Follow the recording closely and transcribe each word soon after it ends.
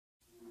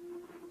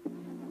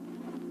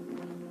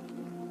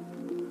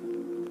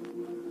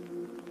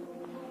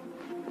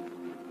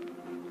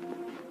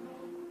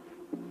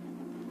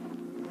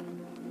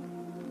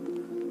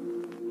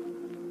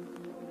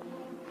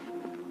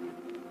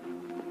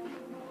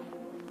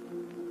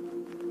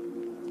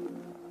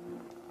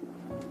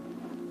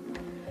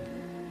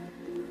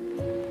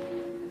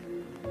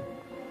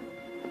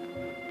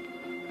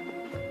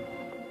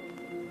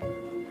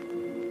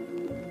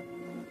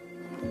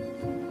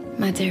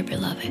My dear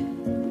beloved,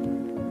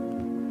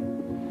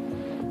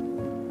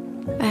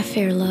 I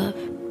fear love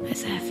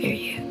as I fear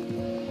you.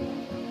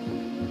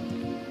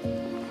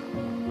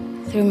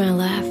 Through my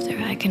laughter,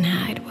 I can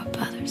hide what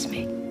bothers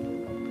me.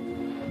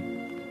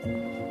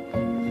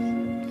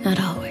 Not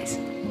always.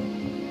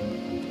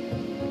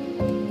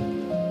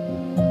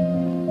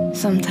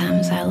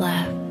 Sometimes I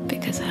laugh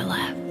because I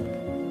laugh.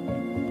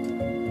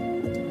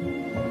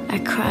 I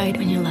cried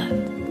when you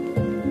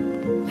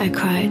left. I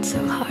cried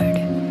so hard.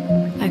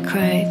 I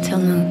cried till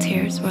no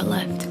tears were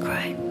left to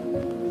cry.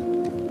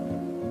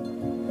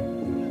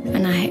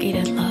 And I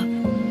hated love.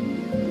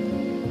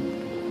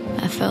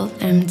 I felt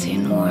empty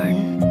and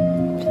worn,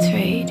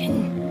 betrayed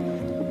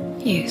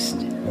and used.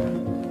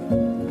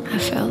 I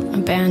felt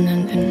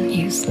abandoned and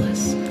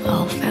useless.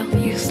 All felt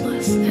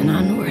useless and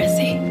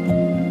unworthy.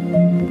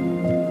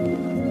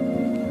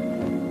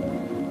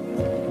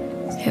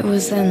 It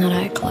was then that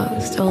I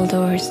closed all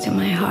doors to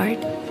my heart.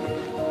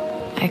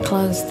 I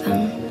closed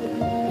them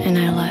and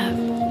I laughed.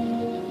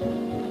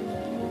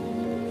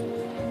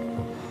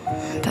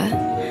 But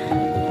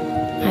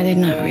I did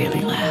not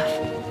really laugh.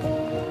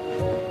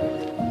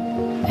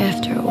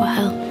 After a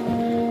while,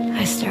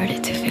 I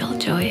started to feel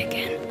joy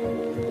again.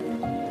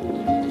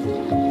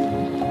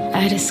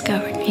 I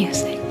discovered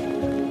music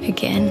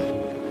again.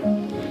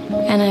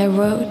 And I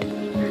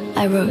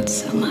wrote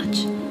so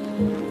much.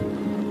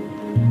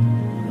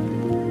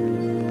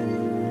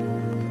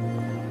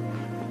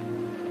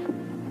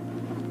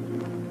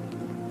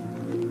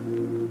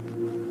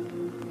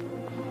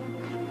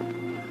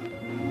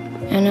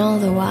 And all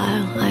the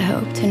while, I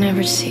hope to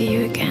never see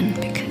you again,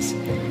 because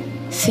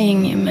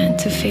seeing you meant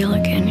to feel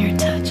again your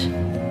touch.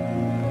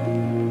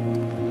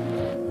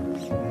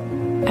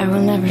 I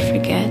will never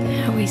forget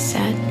how we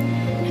sat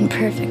in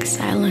perfect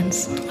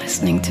silence,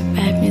 listening to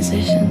bad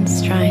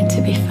musicians trying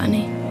to be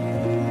funny,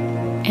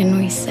 and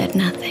we said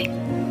nothing,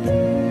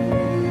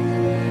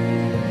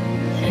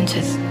 and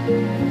just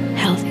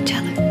held each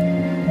other.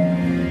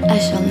 I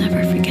shall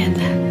never forget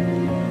that.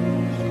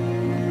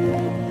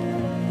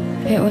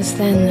 It was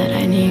then that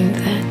I knew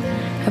that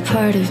a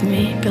part of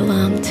me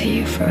belonged to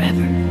you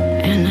forever,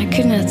 and I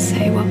could not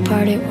say what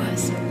part it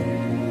was.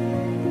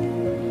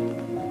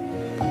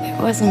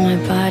 It wasn't my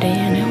body,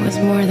 and it was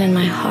more than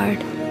my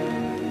heart.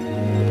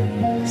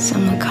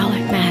 Some would call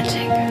it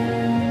magic,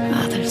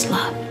 others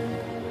love.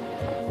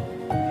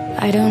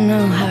 I don't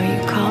know how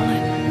you call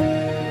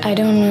it. I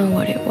don't know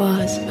what it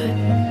was, but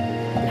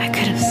I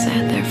could have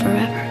sat there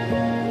forever.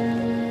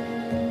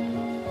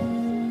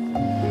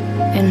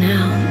 And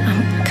now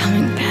I'm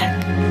coming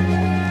back,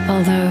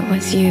 although it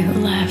was you who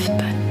left,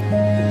 but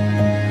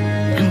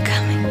I'm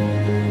coming.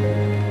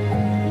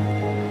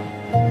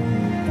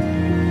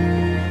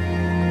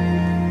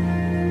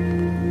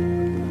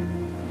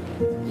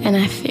 And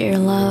I fear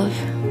love.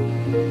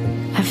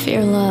 I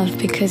fear love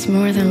because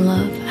more than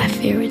love, I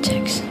fear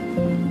rejection.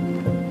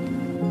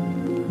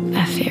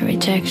 I fear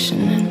rejection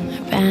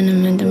and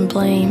abandonment and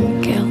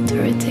blame, guilt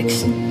or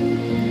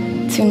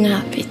addiction. To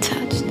not be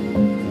touched,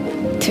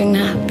 to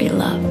not be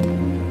loved.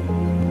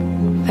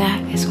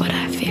 That is what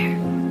I fear.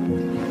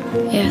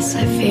 Yes,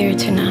 I fear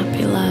to not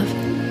be loved.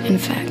 In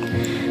fact,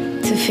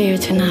 to fear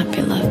to not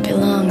be loved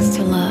belongs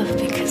to love,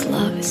 because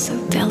love is so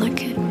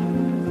delicate.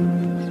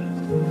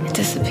 It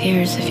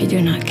disappears if you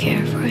do not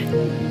care for it.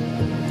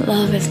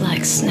 Love is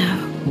like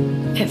snow.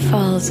 It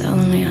falls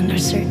only under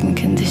certain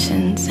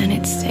conditions, and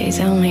it stays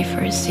only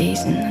for a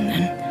season and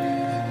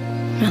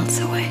then melts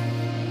away.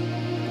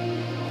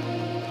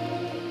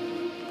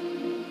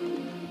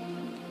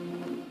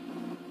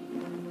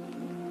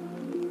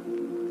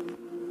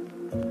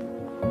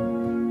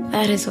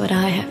 That is what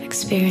I have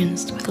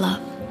experienced with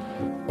love.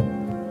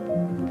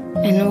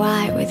 And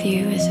why with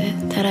you is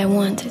it that I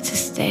wanted to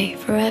stay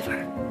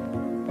forever?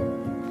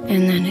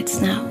 And then it's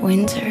not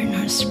winter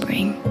nor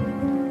spring.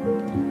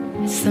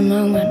 It's the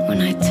moment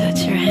when I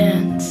touch your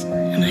hands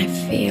and I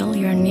feel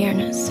your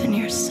nearness and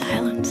your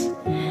silence.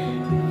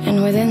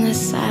 And within this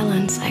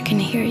silence I can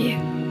hear you.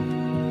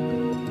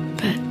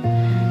 But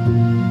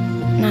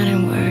not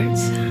in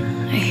words.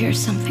 I hear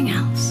something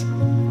else.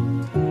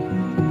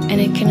 And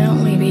it can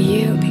only be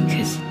you,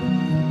 because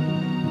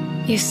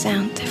you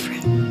sound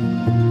different.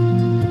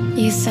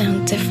 You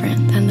sound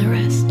different than the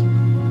rest.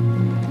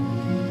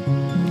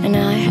 And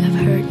I have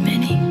heard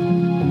many,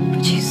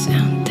 but you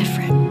sound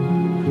different.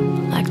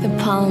 Like the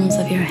palms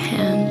of your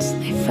hands,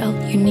 they felt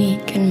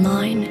unique and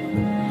mine,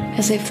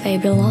 as if they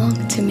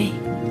belonged to me.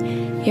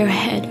 Your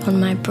head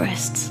on my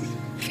breasts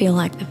feel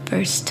like the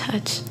first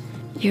touch.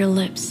 Your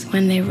lips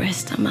when they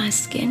rest on my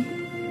skin.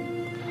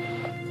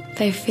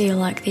 They feel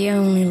like the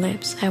only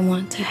lips I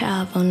want to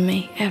have on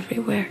me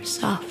everywhere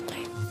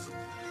softly.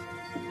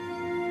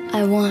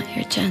 I want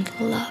your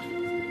gentle love.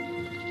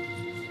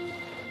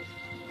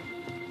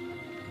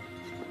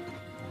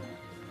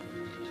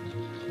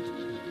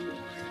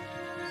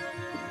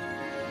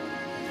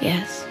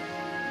 Yes,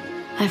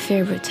 I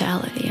fear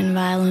brutality and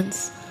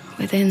violence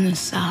within the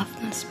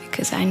softness,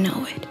 because I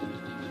know it.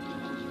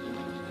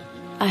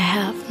 I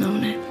have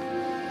known it,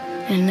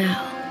 and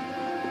now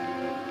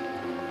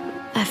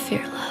I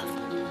fear love.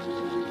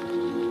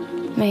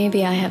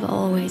 Maybe I have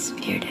always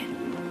feared it,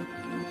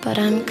 but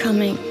I'm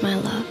coming, my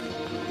love.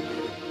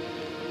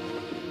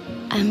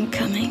 I'm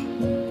coming.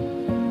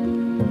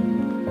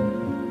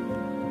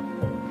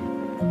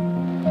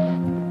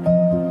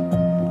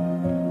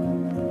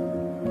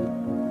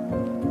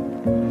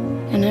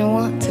 And I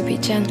want to be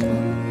gentle,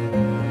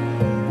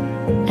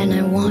 and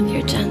I want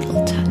your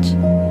gentle touch.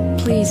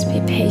 Please be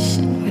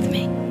patient with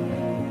me.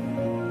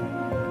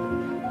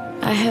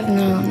 I have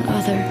known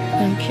other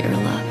than pure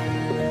love.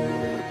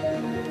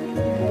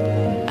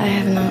 I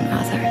have known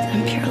other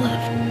than pure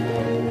love.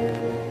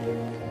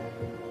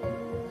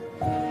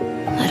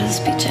 Let us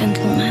be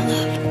gentle, my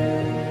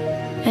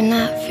love, and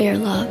not fear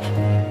love.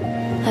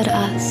 Let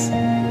us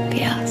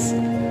be us.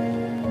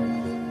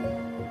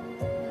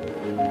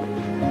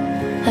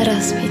 Let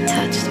us be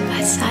touched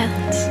by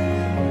silence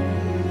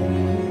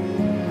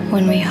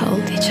when we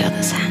hold each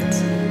other's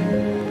hands.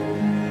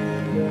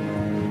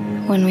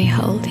 When we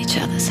hold each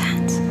other's hands.